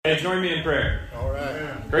join me in prayer? All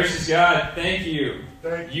right. Gracious God, thank you.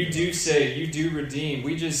 Thank you. You do save. You do redeem.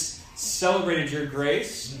 We just celebrated your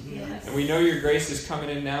grace. And we know your grace is coming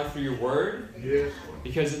in now through your word. Yes.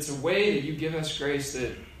 Because it's a way that you give us grace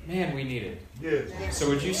that, man, we need it. Yes. So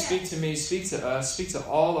would you speak to me, speak to us, speak to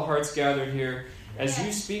all the hearts gathered here. As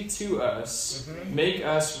you speak to us, make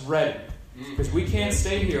us ready. Because we can't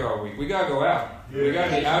stay here all week. We got to go out. We got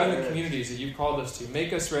to be out in the communities that you've called us to.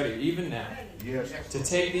 Make us ready, even now, to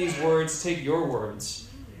take these words, take your words,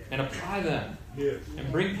 and apply them.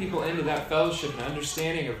 And bring people into that fellowship and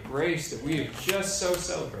understanding of grace that we have just so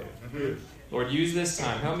celebrated. Lord, use this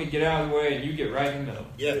time. Help me get out of the way and you get right in the middle.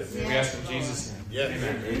 Yes. We ask in Jesus' name. Yes.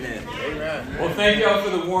 Amen. Amen. Amen. Well, thank you all for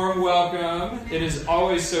the warm welcome. It is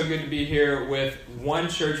always so good to be here with one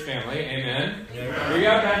church family. Amen. Amen. We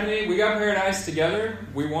got Bethany, we got Paradise together.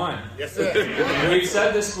 We won. Yes, sir. We've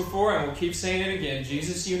said this before and we'll keep saying it again.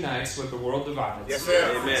 Jesus unites what the world divides. Yes,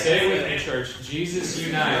 sir. Amen. Say it with me, church. Jesus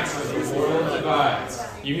unites what the world divides.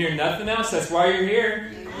 You hear nothing else. That's why you're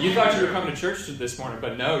here. You thought you were coming to church this morning,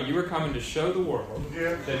 but no, you were coming to show the world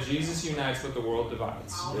that Jesus unites what the world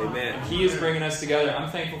divides. Amen. And He is bringing us together. I'm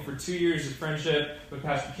thankful for 2 years of friendship with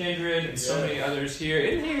Pastor Kindred and so many others here.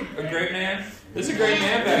 Isn't he a great man? This is a great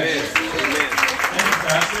man back here. Amen. Thank you,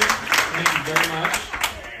 Pastor. Thank you very much.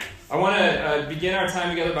 I want to begin our time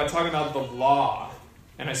together by talking about the law.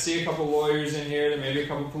 And I see a couple lawyers in here, there may be a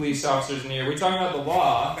couple police officers in here. We're talking about the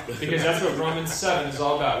law because that's what Romans 7 is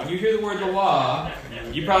all about. When you hear the word the law,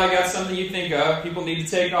 you probably got something you think of. People need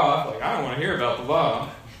to take off. Like, I don't want to hear about the law.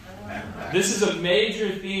 This is a major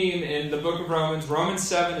theme in the book of Romans. Romans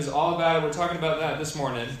 7 is all about it. We're talking about that this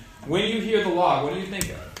morning. When you hear the law, what do you think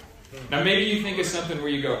of? Now, maybe you think of something where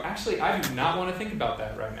you go, actually, I do not want to think about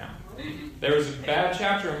that right now. There was a bad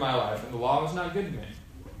chapter in my life, and the law was not good to me.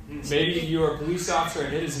 Maybe you're a police officer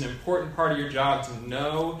and it is an important part of your job to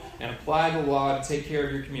know and apply the law to take care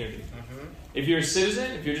of your community. If you're a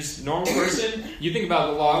citizen, if you're just a normal person, you think about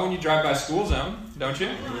the law when you drive by school zone, don't you?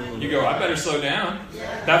 You go, I better slow down.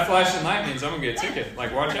 That flashing light means I'm going to get a ticket.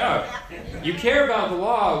 Like, watch out. You care about the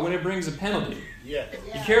law when it brings a penalty. You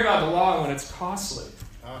care about the law when it's costly.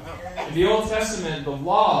 In the Old Testament, the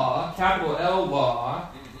law, capital L law,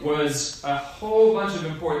 was a whole bunch of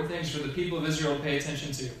important things for the people of Israel to pay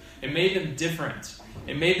attention to. It made them different.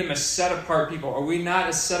 It made them a set-apart people. Are we not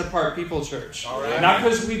a set-apart people, church? Not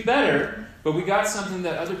because we better, but we got something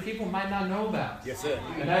that other people might not know about. Yes, sir.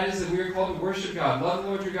 And that is that we are called to worship God. Love the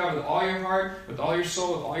Lord your God with all your heart, with all your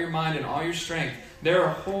soul, with all your mind, and all your strength. There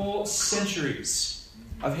are whole centuries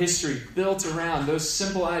of history built around those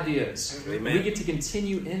simple ideas. Amen. We get to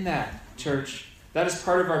continue in that, church. That is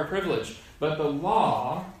part of our privilege. But the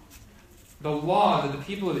law that the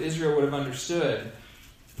people of Israel would have understood,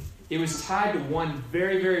 it was tied to one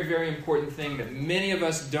very, very, very important thing that many of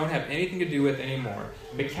us don't have anything to do with anymore.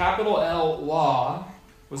 The capital L law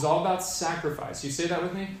was all about sacrifice. You say that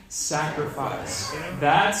with me? Sacrifice.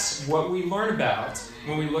 That's what we learn about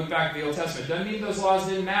when we look back at the Old Testament. It doesn't mean those laws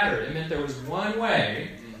didn't matter. It meant there was one way,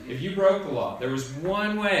 if you broke the law, there was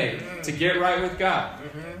one way to get right with God.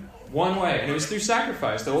 One way, and it was through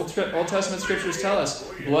sacrifice. The Old Testament scriptures tell us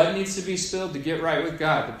blood needs to be spilled to get right with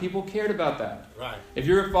God. The people cared about that. Right. If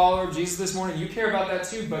you're a follower of Jesus this morning, you care about that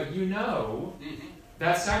too, but you know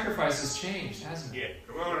that sacrifice has changed, hasn't it?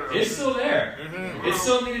 It's still there. It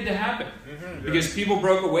still needed to happen. Because people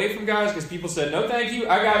broke away from God, because people said, no thank you,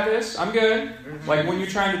 I got this, I'm good. Like when you're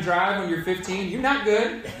trying to drive when you're 15, you're not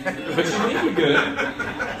good, but you think you're good.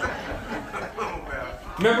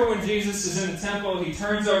 Remember when Jesus is in the temple, he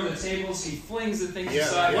turns over the tables, he flings the things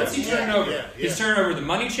aside. What's he turning over? He's turning over the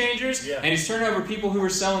money changers, and he's turning over people who were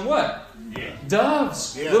selling what?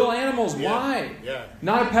 Doves, little animals. Why?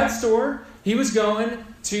 Not a pet store. He was going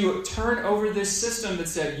to turn over this system that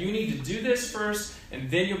said, you need to do this first,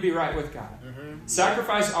 and then you'll be right with God.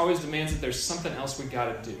 Sacrifice always demands that there's something else we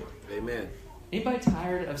got to do. Amen. Anybody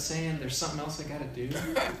tired of saying there's something else I got to do?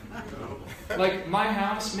 Like my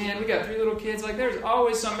house, man, we got 3 little kids. Like there's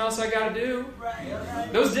always something else I got to do.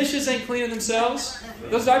 Those dishes ain't cleaning themselves.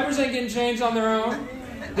 Those diapers ain't getting changed on their own.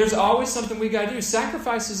 There's always something we got to do.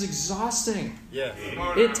 Sacrifice is exhausting.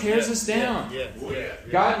 It tears us down.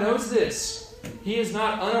 God knows this. He is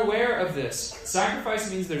not unaware of this.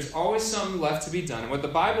 Sacrifice means there's always something left to be done. And what the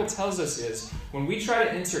Bible tells us is, when we try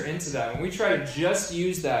to enter into that, when we try to just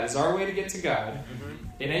use that as our way to get to God,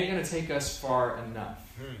 it ain't going to take us far enough.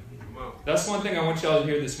 That's one thing I want y'all to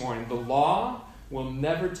hear this morning. The law will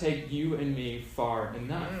never take you and me far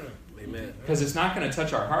enough. Amen. Because it's not going to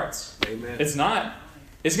touch our hearts. Amen. It's not.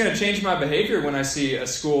 It's going to change my behavior when I see a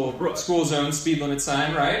school zone speed limit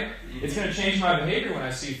sign, right? It's going to change my behavior when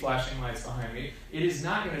I see flashing lights behind me. It is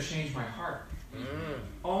not going to change my heart.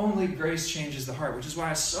 Only grace changes the heart, which is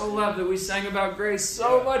why I so love that we sang about grace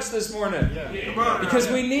so much this morning. Because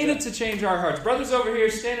we need it to change our hearts. Brothers over here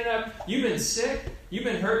standing up, you've been sick, you've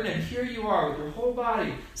been hurting, and here you are with your whole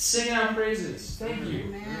body singing out praises. Thank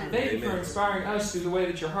you. Thank you for inspiring us through the way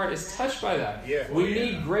that your heart is touched by that. We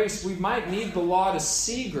need grace. We might need the law to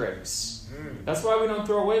see grace. That's why we don't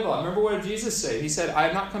throw away the law. Remember what did Jesus say? He said, I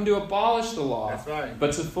have not come to abolish the law,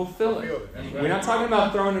 but to fulfill it. We're not talking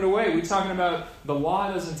about throwing it away. We're talking about the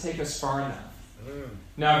law doesn't take us far enough.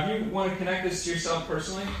 Now, if you want to connect this to yourself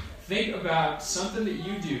personally, think about something that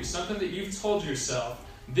you do, something that you've told yourself,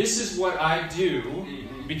 this is what I do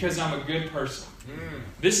because I'm a good person.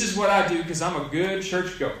 This is what I do because I'm a good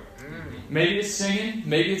churchgoer. Maybe it's singing,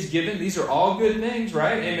 maybe it's giving. These are all good things,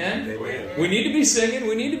 right? Amen? We need to be singing,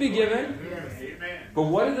 we need to be giving. But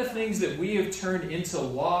what are the things that we have turned into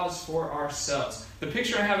laws for ourselves? The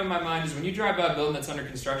picture I have in my mind is when you drive by a building that's under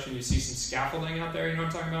construction, you see some scaffolding out there, you know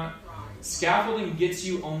what I'm talking about? Scaffolding gets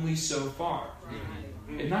you only so far.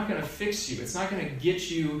 It's not going to fix you. It's not going to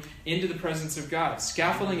get you into the presence of God.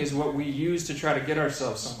 Scaffolding is what we use to try to get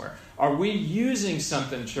ourselves somewhere. Are we using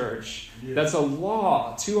something, church, that's a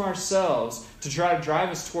law to ourselves to try to drive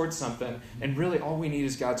us towards something, and really all we need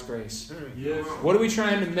is God's grace? What are we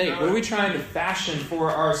trying to make? What are we trying to fashion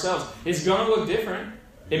for ourselves? It's going to look different.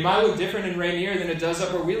 It might look different in Rainier than it does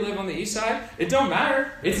up where we live on the east side. It don't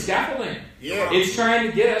matter. It's scaffolding. It's trying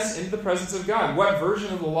to get us into the presence of God. What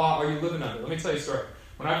version of the law are you living under? Let me tell you a story.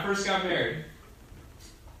 When I first got married,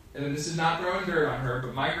 and this is not throwing dirt on her,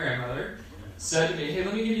 but my grandmother said to me, hey,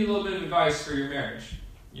 let me give you a little bit of advice for your marriage.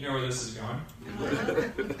 You know where this is going.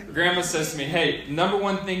 Grandma says to me, hey, number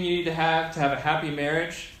one thing you need to have a happy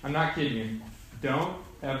marriage, I'm not kidding you, don't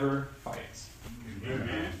ever fight.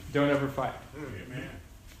 Amen. Don't ever fight. Amen.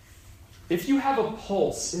 If you have a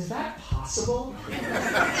pulse, is that possible?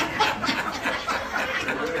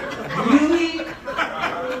 Really?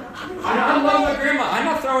 I love my grandma. I'm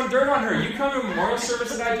not throwing dirt on her. You come to a memorial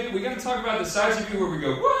service that I do, we're going to talk about the sides of you where we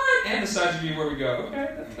go, what? And the sides of you where we go,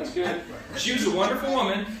 okay, that's good. She was a wonderful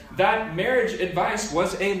woman. That marriage advice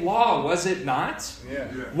was a law, was it not? Yeah.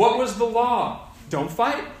 What was the law? Don't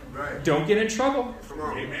fight. Right. Don't get in trouble. Come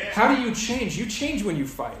on. How do you change? You change when you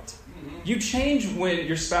fight. You change when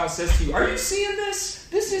your spouse says to you, are you seeing this?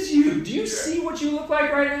 This is you. Do you see what you look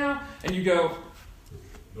like right now? And you go,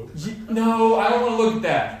 no, I don't want to look at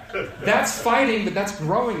that. That's fighting, but that's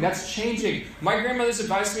growing. That's changing. My grandmother's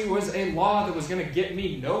advice to me was a law that was going to get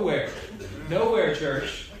me nowhere. Nowhere,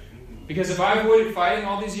 church. Because if I avoided fighting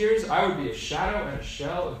all these years, I would be a shadow and a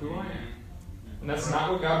shell of who I am. And that's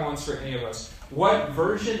not what God wants for any of us. What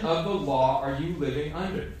version of the law are you living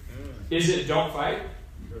under? Is it don't fight?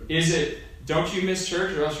 Is it don't you miss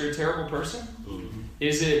church or else you're a terrible person?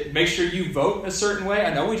 Is it make sure you vote a certain way?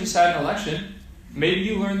 I know we just had an election. Maybe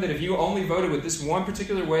you learned that if you only voted with this one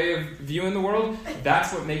particular way of viewing the world,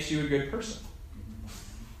 that's what makes you a good person.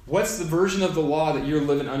 What's the version of the law that you're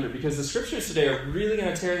living under? Because the scriptures today are really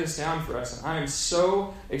going to tear this down for us, and I am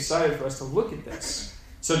so excited for us to look at this.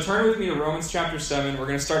 So turn with me to Romans chapter 7. We're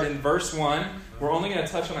going to start in verse 1. We're only going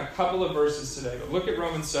to touch on a couple of verses today, but look at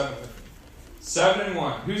Romans 7 with me. 7 and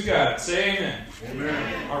 1. Who's got it? Say amen.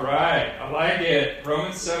 Amen. All right. I like it.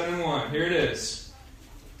 Romans 7 and 1. Here it is.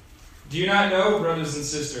 Do you not know, brothers and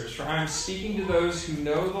sisters, for I am speaking to those who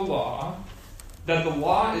know the law, that the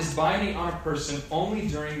law is binding on a person only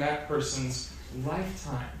during that person's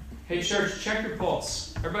lifetime. Hey, church, check your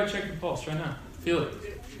pulse. Everybody check your pulse right now. Feel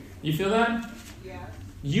it. You feel that? Yeah.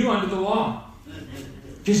 You under the law.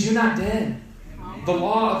 Because you're not dead. The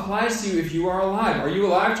law applies to you if you are alive. Are you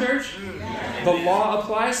alive, church? Yeah. The law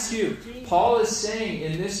applies to you. Paul is saying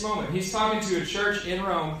in this moment, he's talking to a church in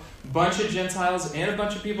Rome, a bunch of Gentiles and a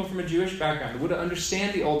bunch of people from a Jewish background that would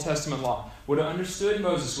understand the Old Testament law, would have understood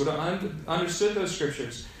Moses, would have understood those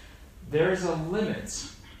scriptures. There is a limit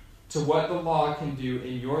to what the law can do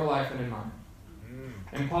in your life and in mine.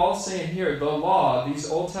 And Paul's saying here, the law, these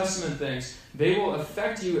Old Testament things, they will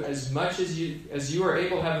affect you as much as you are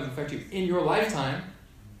able to have them affect you in your lifetime.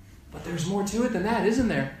 But there's more to it than that, isn't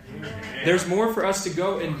there? There's more for us to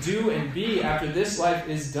go and do and be after this life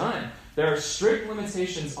is done. There are strict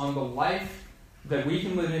limitations on the life that we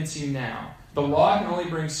can live into now. The law can only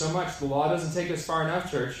bring so much. The law doesn't take us far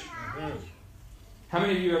enough, church. How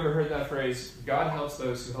many of you ever heard that phrase, God helps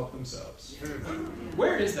those who help themselves?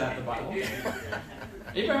 Where is that in the Bible?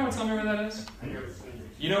 Anybody want to tell me where that is?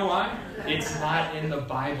 You know why? It's not in the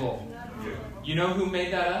Bible. You know who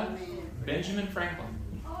made that up? Benjamin Franklin.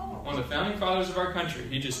 one of the founding fathers of our country,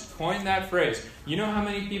 he just coined that phrase. You know how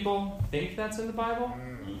many people think that's in the Bible?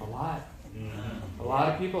 A lot. A lot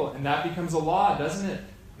of people. And that becomes a law, doesn't it?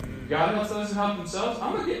 God helps those who help themselves.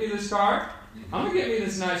 I'm going to get me this car. I'm going to get me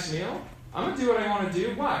this nice meal. I'm going to do what I want to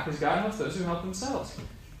do. Why? Because God helps those who help themselves.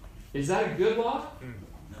 Is that a good law?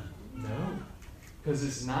 No. Because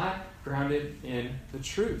it's not grounded in the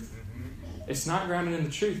truth. It's not grounded in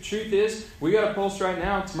the truth. Truth is, we got a pulse right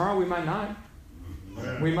now. Tomorrow we might not.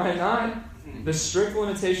 We might not. The strict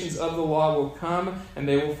limitations of the law will come and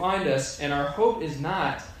they will find us. And our hope is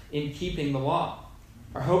not in keeping the law.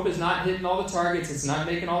 Our hope is not hitting all the targets. It's not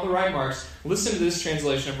making all the right marks. Listen to this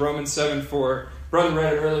translation of Romans 7:4. Brother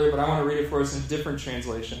read it earlier, but I want to read it for us in a different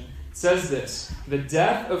translation. It says this: the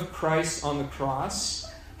death of Christ on the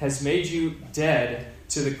cross has made you dead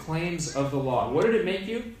to the claims of the law. What did it make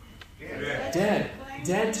you? Dead.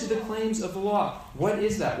 Dead to the claims of the law. What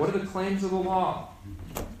is that? What are the claims of the law?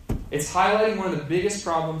 It's highlighting one of the biggest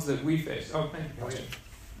problems that we face. Oh, thank you, Pastor.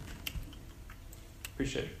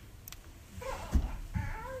 Appreciate it.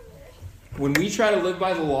 When we try to live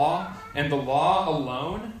by the law and the law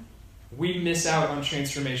alone, we miss out on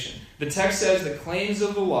transformation. The text says the claims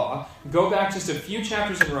of the law. Go back just a few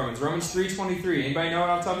chapters in Romans. Romans 3:23. Anybody know it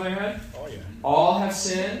off the top of their head? Oh, yeah. All have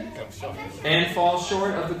sinned and fall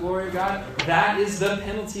short of the glory of God. That is the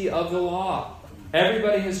penalty of the law.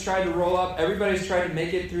 Everybody has tried to roll up. Everybody's tried to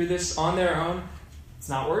make it through this on their own. It's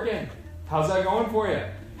not working. How's that going for you?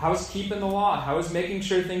 How is keeping the law? How is making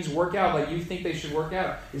sure things work out like you think they should work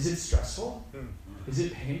out? Is it stressful? Is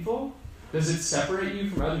it painful? Does it separate you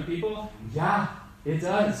from other people? Yeah, it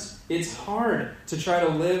does. It's hard to try to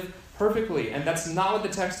live perfectly, and that's not what the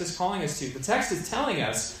text is calling us to. The text is telling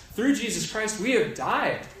us, through Jesus Christ, we have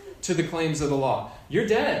died to the claims of the law. You're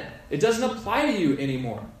dead. It doesn't apply to you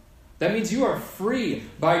anymore. That means you are free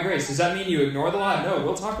by grace. Does that mean you ignore the law? No,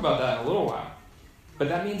 we'll talk about that in a little while. But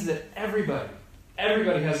that means that everybody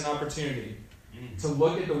has an opportunity to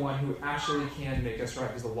look at the one who actually can make us right,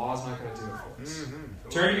 because the law is not going to do it for us.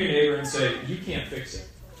 Turn to your neighbor and say, you can't fix it.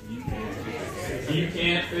 You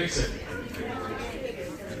can't fix it.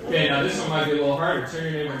 Okay, now this one might be a little harder. Turn to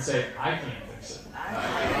your neighbor and say, I can't fix it.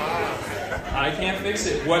 I can't fix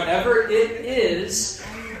it. Whatever it is,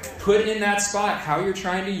 put in that spot how you're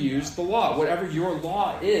trying to use the law. Whatever your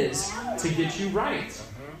law is to get you right.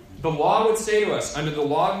 The law would say to us, under the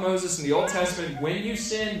law of Moses in the Old Testament, when you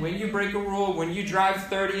sin, when you break a rule, when you drive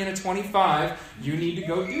 30 in a 25, you need to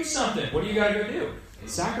go do something. What do you got to go do?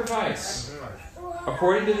 Sacrifice.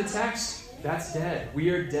 According to the text, that's dead.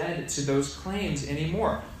 We are dead to those claims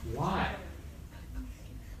anymore. Why?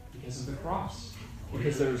 Because of the cross.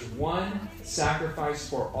 Because there's one sacrifice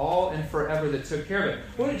for all and forever that took care of it.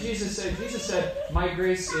 What did Jesus say? Jesus said, my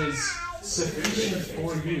grace is sufficient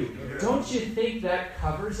for you. Don't you think that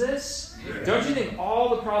covers this? Don't you think all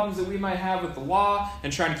the problems that we might have with the law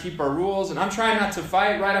and trying to keep our rules, and I'm trying not to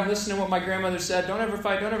fight, right? I'm listening to what my grandmother said. Don't ever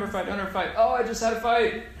fight, don't ever fight, don't ever fight. Oh, I just had a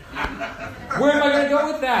fight. Where am I going to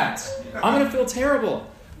go with that? I'm going to feel terrible.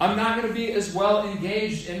 I'm not going to be as well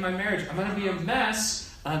engaged in my marriage. I'm going to be a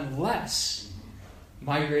mess unless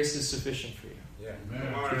my grace is sufficient for you.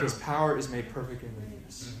 Because power is made perfect in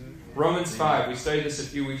weakness. Romans 5, we studied this a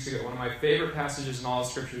few weeks ago. One of my favorite passages in all the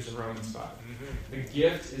scriptures in Romans 5. The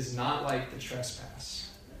gift is not like the trespass.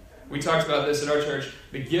 We talked about this at our church.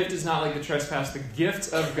 The gift is not like the trespass. The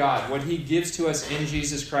gift of God, what He gives to us in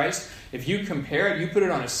Jesus Christ, if you compare it, you put it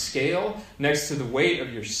on a scale next to the weight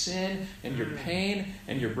of your sin and your pain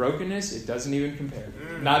and your brokenness, it doesn't even compare.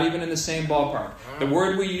 Not even in the same ballpark. The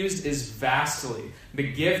word we used is vastly. The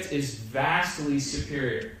gift is vastly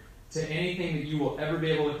superior to anything that you will ever be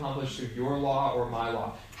able to accomplish through your law or my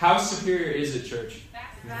law. How superior is it, church?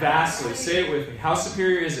 Vastly. Say it with me. How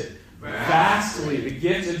superior is it? Vastly. The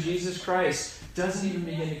gift of Jesus Christ doesn't even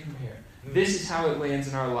begin to compare. This is how it lands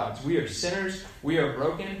in our lives. We are sinners, we are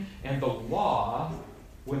broken, and the law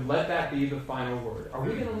would let that be the final word. Are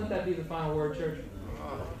we going to let that be the final word, church?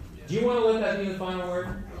 Do you want to let that be the final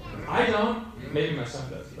word? I don't. Maybe my son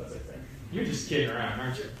does, but that's okay. You're just kidding around,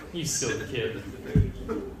 aren't you? You silly kid.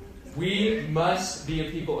 We must be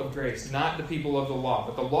a people of grace, not the people of the law.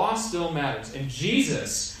 But the law still matters. And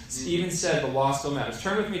Jesus even said the law still matters.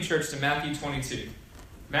 Turn with me, church, to Matthew 22.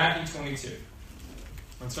 Matthew 22.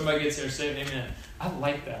 When somebody gets there, say amen. I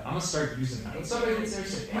like that. I'm going to start using that. When somebody gets there,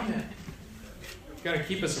 say amen. You've got to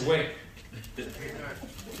keep us awake.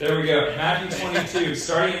 There we go. Matthew 22,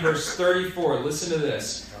 starting in verse 34. Listen to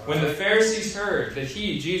this. When the Pharisees heard that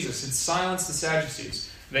he, Jesus, had silenced the Sadducees,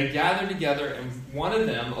 they gathered together, and one of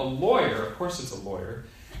them, a lawyer, of course it's a lawyer,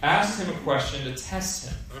 asked him a question to test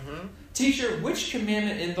him. Teacher, which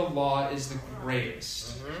commandment in the law is the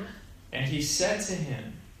greatest? And he said to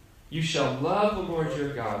him, you shall love the Lord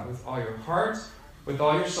your God with all your heart, with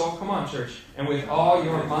all your soul, come on church, and with all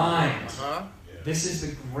your mind. This is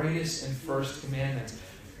the greatest and first commandment.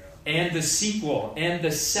 And the sequel, and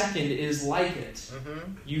the second is like it.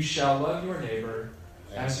 You shall love your neighbor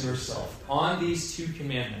as yourself. On these two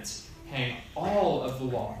commandments hang all of the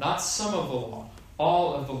law, not some of the law,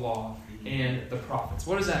 all of the law and the prophets.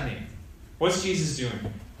 What does that mean? What's Jesus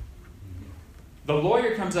doing? The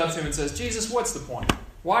lawyer comes up to him and says, Jesus, what's the point?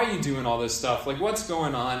 Why are you doing all this stuff? Like, what's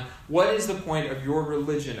going on? What is the point of your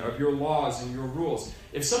religion, of your laws and your rules?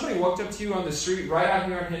 If somebody walked up to you on the street right out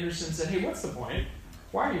here on Henderson and said, hey, what's the point?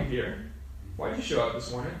 Why are you here? Why did you show up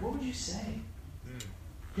this morning? What would you say?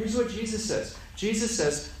 Here's what Jesus says. Jesus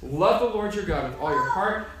says, love the Lord your God with all your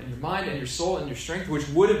heart and your mind and your soul and your strength, which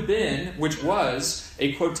was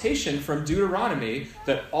a quotation from Deuteronomy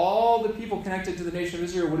that all the people connected to the nation of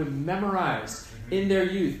Israel would have memorized in their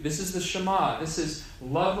youth. This is the Shema. This is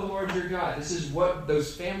love the Lord your God. This is what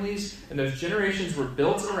those families and those generations were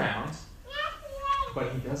built around.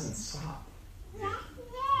 But he doesn't stop.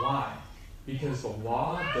 Why? Because the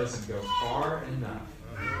law doesn't go far enough.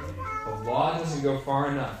 The law doesn't go far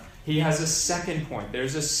enough. He has a second point.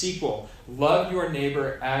 There's a sequel. Love your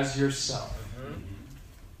neighbor as yourself.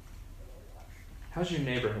 How's your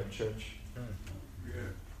neighborhood, church?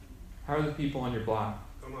 How are the people on your block?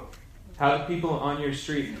 How are the people on your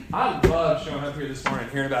street? I love showing up here this morning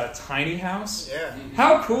and hearing about a tiny house. Yeah.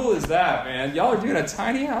 How cool is that, man? Y'all are doing a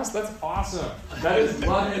tiny house? That's awesome. That is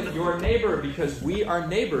loving your neighbor, because we are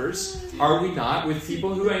neighbors, are we not, with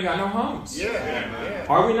people who ain't got no homes? Yeah.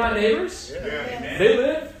 Are we not neighbors? Yeah. They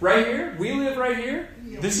live right here. We live right here.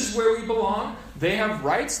 This is where we belong. They have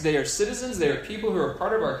rights. They are citizens. They are people who are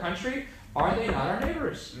part of our country. Are they not our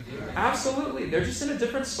neighbors? Absolutely. They're just in a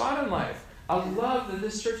different spot in life. I love that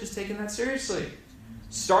this church is taking that seriously.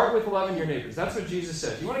 Start with loving your neighbors. That's what Jesus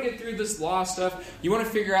said. You want to get through this law stuff? You want to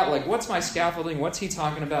figure out, like, what's my scaffolding? What's he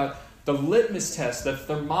talking about? The litmus test, the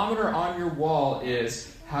thermometer on your wall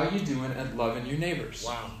is how you doing at loving your neighbors.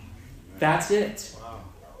 Wow. That's it. Wow.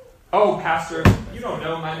 Oh, Pastor, you don't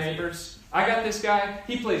know my neighbors. I got this guy.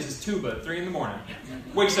 He plays his tuba at 3 in the morning.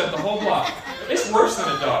 Wakes up the whole block. It's worse than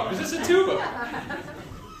a dog because it's a tuba.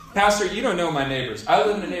 Pastor, you don't know my neighbors. I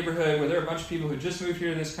live in a neighborhood where there are a bunch of people who just moved here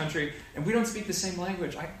to this country, and we don't speak the same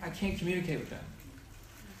language. I can't communicate with them.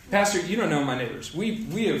 Pastor, you don't know my neighbors.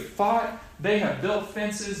 We have fought. They have built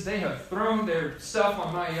fences. They have thrown their stuff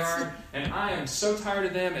on my yard, and I am so tired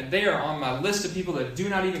of them, and they are on my list of people that do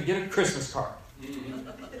not even get a Christmas card.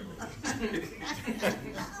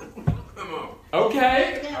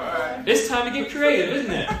 Okay. Right. It's time to get creative,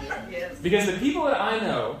 isn't it? Because the people that I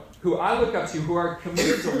know, who I look up to, who are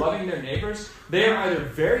committed to loving their neighbors, they are either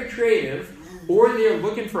very creative or they are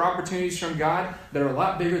looking for opportunities from God that are a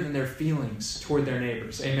lot bigger than their feelings toward their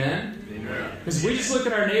neighbors. Amen? Because we just look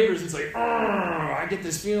at our neighbors and say, I get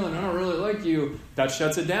this feeling, I don't really like you. That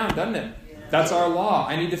shuts it down, doesn't it? That's our law.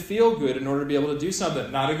 I need to feel good in order to be able to do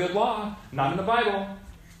something. Not a good law. Not in the Bible.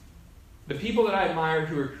 The people that I admire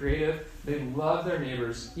who are creative, they love their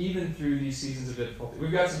neighbors even through these seasons of difficulty.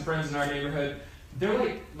 We've got some friends in our neighborhood. They're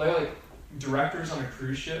like directors on a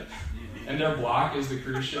cruise ship, and their block is the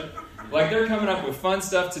cruise ship. Like, they're coming up with fun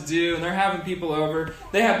stuff to do, and they're having people over.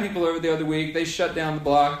 They had people over the other week. They shut down the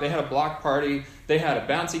block. They had a block party. They had a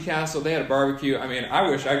bouncy castle. They had a barbecue. I mean, I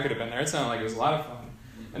wish I could have been there. It sounded like it was a lot of fun.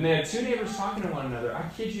 And they had 2 neighbors talking to one another. I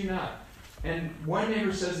kid you not. And one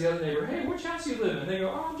neighbor says to the other neighbor, hey, which house do you live in? And they go,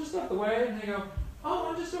 oh, I'm just up the way. And they go, oh,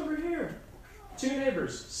 I'm just over here. 2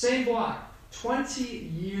 neighbors, same block. 20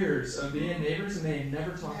 years of being neighbors, and they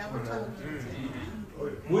never talked to one another.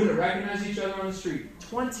 Wouldn't recognize each other on the street.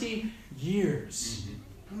 20 years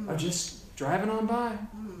of just driving on by.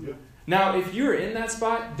 Now, if you're in that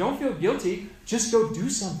spot, don't feel guilty. Just go do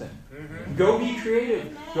something. Go be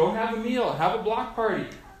creative. Go have a meal. Have a block party.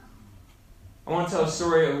 I want to tell a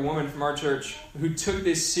story of a woman from our church who took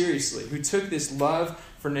this seriously, who took this love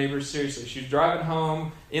for neighbors seriously. She was driving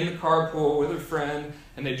home in the carpool with her friend,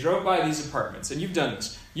 and they drove by these apartments. And you've done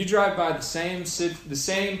this. You drive by the same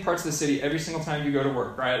parts of the city every single time you go to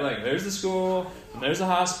work, right? Like, there's the school, and there's the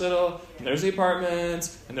hospital, and there's the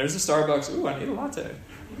apartments, and there's the Starbucks. Ooh, I need a latte.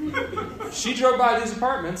 She drove by these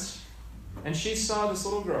apartments, and she saw this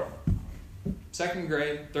little girl, 2nd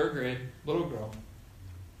grade, 3rd grade, little girl,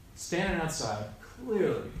 standing outside,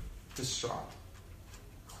 clearly distraught,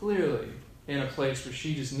 clearly in a place where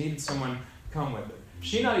she just needed someone to come with her.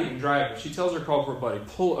 She not even driving. She tells her corporate buddy,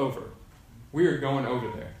 pull over. We are going over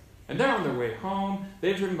there. And they're on their way home.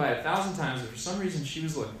 They've driven by 1,000 times, and for some reason she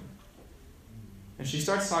was looking. And she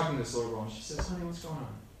starts talking to this little girl, and she says, honey, what's going on?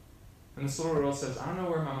 And this little girl says, I don't know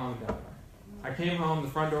where my mom and dad are. I came home, the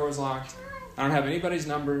front door was locked. I don't have anybody's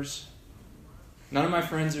numbers. None of my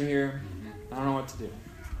friends are here. I don't know what to do.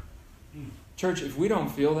 Church, if we don't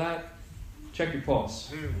feel that, check your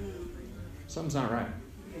pulse. Something's not right.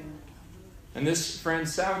 And this friend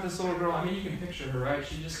sat with this little girl. I mean, you can picture her, right?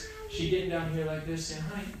 She getting down here like this, saying,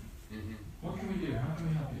 honey, what can we do? How can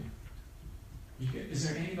we help you? Is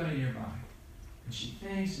there anybody nearby? And she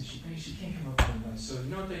thinks, and she thinks she can't come up with anybody. So you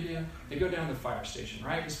know what they do? They go down to the fire station,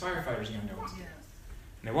 right? Because firefighters are going to know what to do.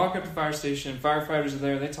 And they walk up to the fire station. Firefighters are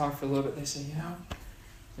there. They talk for a little bit. They say,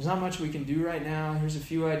 there's not much we can do right now. Here's a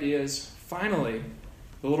few ideas. Finally,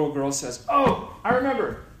 the little girl says, oh, I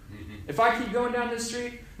remember. If I keep going down this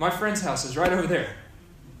street, my friend's house is right over there.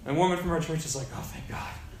 And a woman from our church is like, oh, thank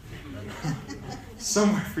God.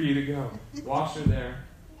 Somewhere for you to go. Walks her there.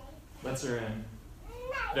 Lets her in.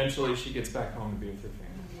 Eventually, she gets back home to be with her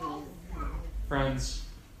family. Friends,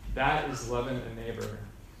 that is loving a neighbor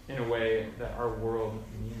in a way that our world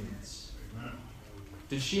needs.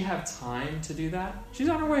 Did she have time to do that? She's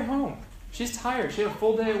on her way home. She's tired. She had a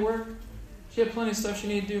full day at work. She had plenty of stuff she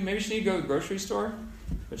needed to do. Maybe she needed to go to the grocery store.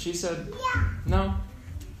 But she said, no.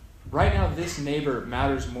 Right now, this neighbor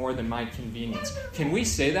matters more than my convenience. Can we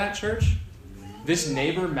say that, church? This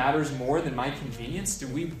neighbor matters more than my convenience? Do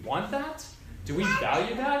we want that? Do we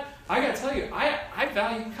value that? I got to tell you, I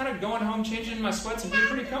value kind of going home, changing my sweats, and being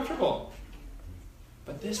pretty comfortable.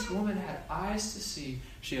 But this woman had eyes to see.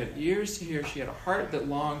 She had ears to hear. She had a heart that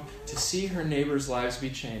longed to see her neighbors' lives be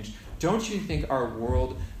changed. Don't you think our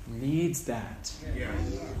world needs that? Yeah.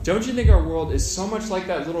 Don't you think our world is so much like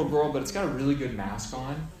that little girl, but it's got a really good mask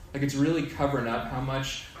on? Like it's really covering up how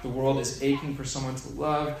much the world is aching for someone to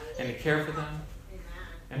love and to care for them.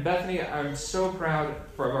 And Bethany, I'm so proud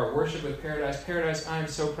for our worship with Paradise. Paradise, I am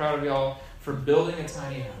so proud of y'all for building a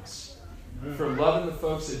tiny house, for loving the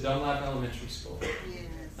folks at Dunlap Elementary School.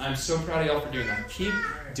 I'm so proud of y'all for doing that. Keep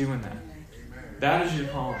doing that. That is your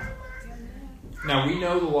calling. Now, we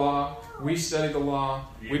know the law. We study the law.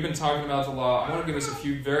 We've been talking about the law. I want to give us a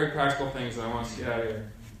few very practical things that I want us to get out of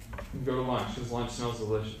here. We can go to lunch, because lunch smells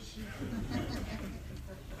delicious.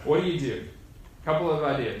 What do you do? A couple of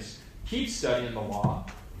ideas. Keep studying the law.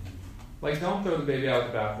 Like, don't throw the baby out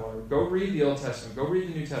with the bathwater. Go read the Old Testament. Go read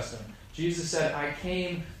the New Testament. Jesus said, I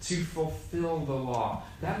came to fulfill the law.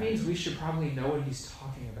 That means we should probably know what he's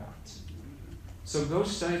talking about. So go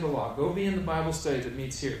study the law. Go be in the Bible study that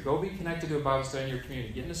meets here. Go be connected to a Bible study in your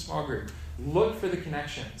community. Get in a small group. Look for the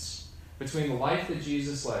connections between the life that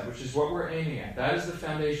Jesus led, which is what we're aiming at. That is the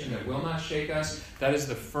foundation that will not shake us. That is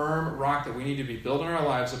the firm rock that we need to be building our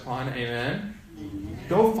lives upon. Amen?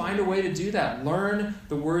 Go find a way to do that. Learn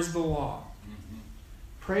the words of the law.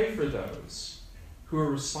 Pray for those who are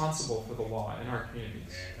responsible for the law in our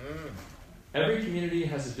communities. Every community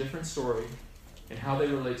has a different story in how they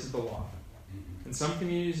relate to the law. In some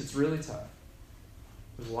communities, it's really tough.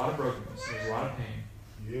 There's a lot of brokenness. There's a lot of pain.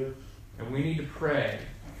 Yeah. And we need to pray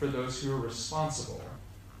for those who are responsible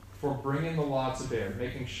for bringing the law to bear,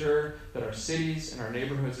 making sure that our cities and our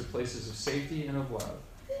neighborhoods are places of safety and of love.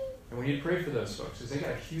 And we need to pray for those folks because they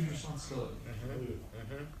got a huge responsibility.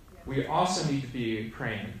 We also need to be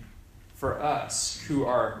praying for us who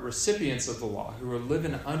are recipients of the law, who are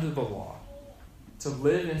living under the law, to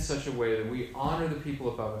live in such a way that we honor the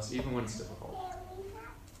people above us, even when it's difficult.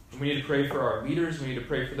 And we need to pray for our leaders. We need to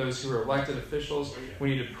pray for those who are elected officials.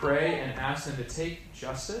 We need to pray and ask them to take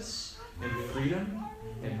justice and freedom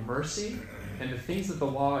and mercy and the things that the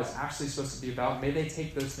law is actually supposed to be about. May they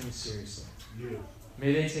take those things seriously.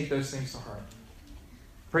 May they take those things to heart.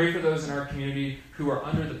 Pray for those in our community who are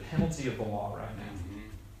under the penalty of the law right now.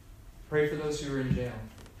 Pray for those who are in jail.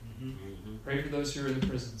 Pray for those who are in the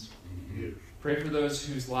prisons. Pray for those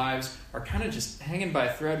whose lives are kind of just hanging by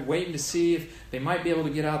a thread, waiting to see if they might be able to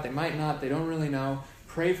get out. They might not. They don't really know.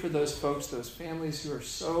 Pray for those folks, those families who are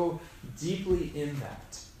so deeply in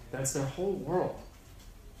that. That's their whole world.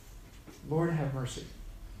 Lord, have mercy.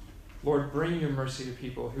 Lord, bring your mercy to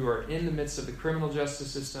people who are in the midst of the criminal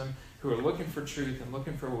justice system, who are looking for truth and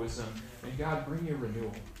looking for wisdom. And God, bring your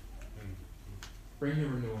renewal. Bring your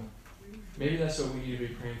renewal. Maybe that's what we need to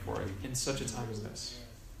be praying for in such a time as this.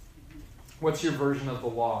 What's your version of the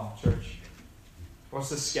law, church? What's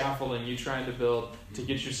the scaffolding you trying to build to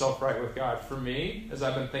get yourself right with God? For me, as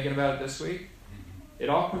I've been thinking about it this week, it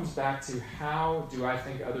all comes back to how do I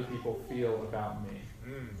think other people feel about me?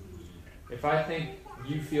 If I think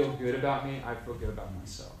you feel good about me, I feel good about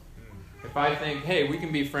myself. If I think, hey, we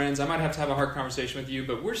can be friends, I might have to have a hard conversation with you,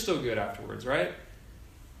 but we're still good afterwards, right?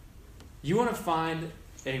 You want to find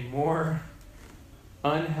a more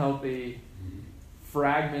unhealthy,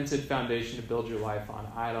 fragmented foundation to build your life on.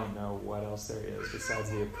 I don't know what else there is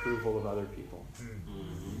besides the approval of other people.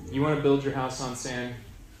 You want to build your house on sand?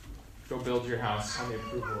 Go build your house on the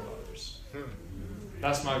approval of others.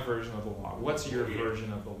 That's my version of the law. What's your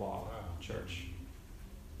version of the law, church?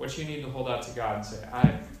 What you need to hold out to God and say,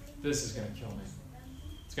 this is going to kill me.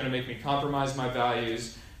 It's going to make me compromise my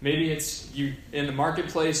values. Maybe it's you in the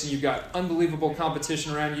marketplace and you've got unbelievable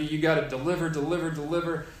competition around you. You got to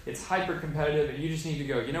deliver. It's hyper competitive, and you just need to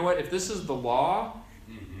go, you know what? If this is the law,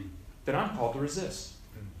 then I'm called to resist,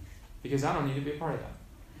 because I don't need to be a part of that.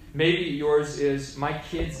 Maybe yours is, my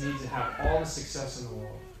kids need to have all the success in the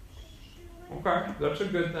world. Okay, that's a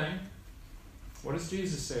good thing. What does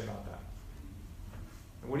Jesus say about that?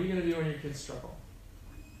 And what are you going to do when your kids struggle?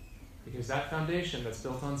 Because that foundation that's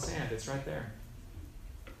built on sand, it's right there.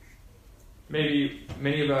 Maybe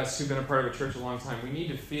many of us who've been a part of a church a long time, we need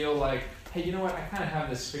to feel like, hey, you know what? I kind of have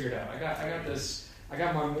this figured out. I got this. I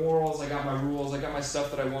got my morals. I got my rules. I got my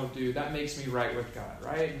stuff that I won't do. That makes me right with God,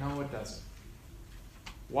 right? No, it doesn't.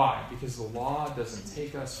 Why? Because the law doesn't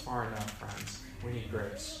take us far enough, friends. We need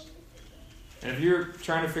grace. And if you're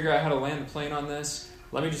trying to figure out how to land the plane on this,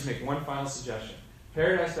 let me just make one final suggestion.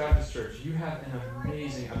 Paradise Baptist Church, you have an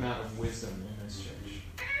amazing amount of wisdom in this church.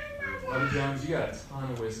 Mother Jones, you got a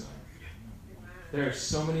ton of wisdom. There are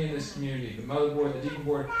so many in this community. The mother board, the deacon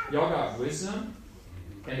board, y'all got wisdom,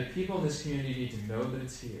 and the people in this community need to know that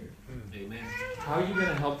it's here. Amen. How are you going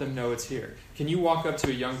to help them know it's here? Can you walk up to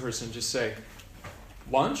a young person and just say,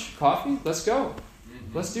 lunch? Coffee? Let's go.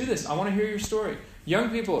 Let's do this. I want to hear your story. Young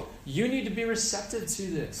people, you need to be receptive to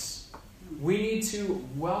this. We need to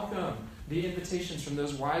welcome the invitations from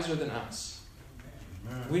those wiser than us.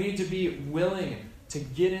 We need to be willing to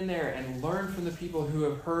get in there and learn from the people who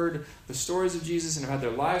have heard the stories of Jesus and have had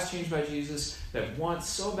their lives changed by Jesus, that want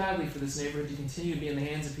so badly for this neighborhood to continue to be in the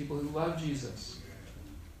hands of people who love Jesus.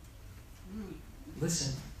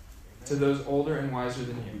 Listen to those older and wiser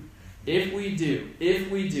than you. If we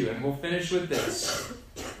do, and we'll finish with this.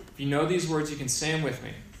 If you know these words, you can say them with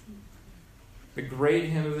me. The great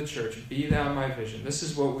hymn of the church, be thou my vision. This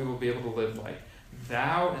is what we will be able to live like.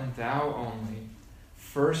 Thou and thou only,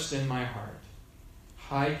 first in my heart.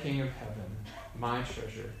 High King of heaven, my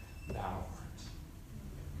treasure, thou art.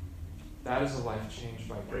 That is a life changed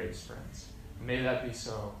by grace, friends. May that be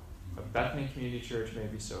so of Bethany Community Church, may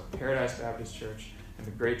it be so of Paradise Baptist Church, and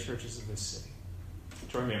the great churches of this city.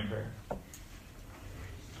 Join me in prayer.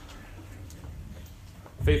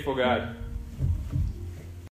 Faithful God,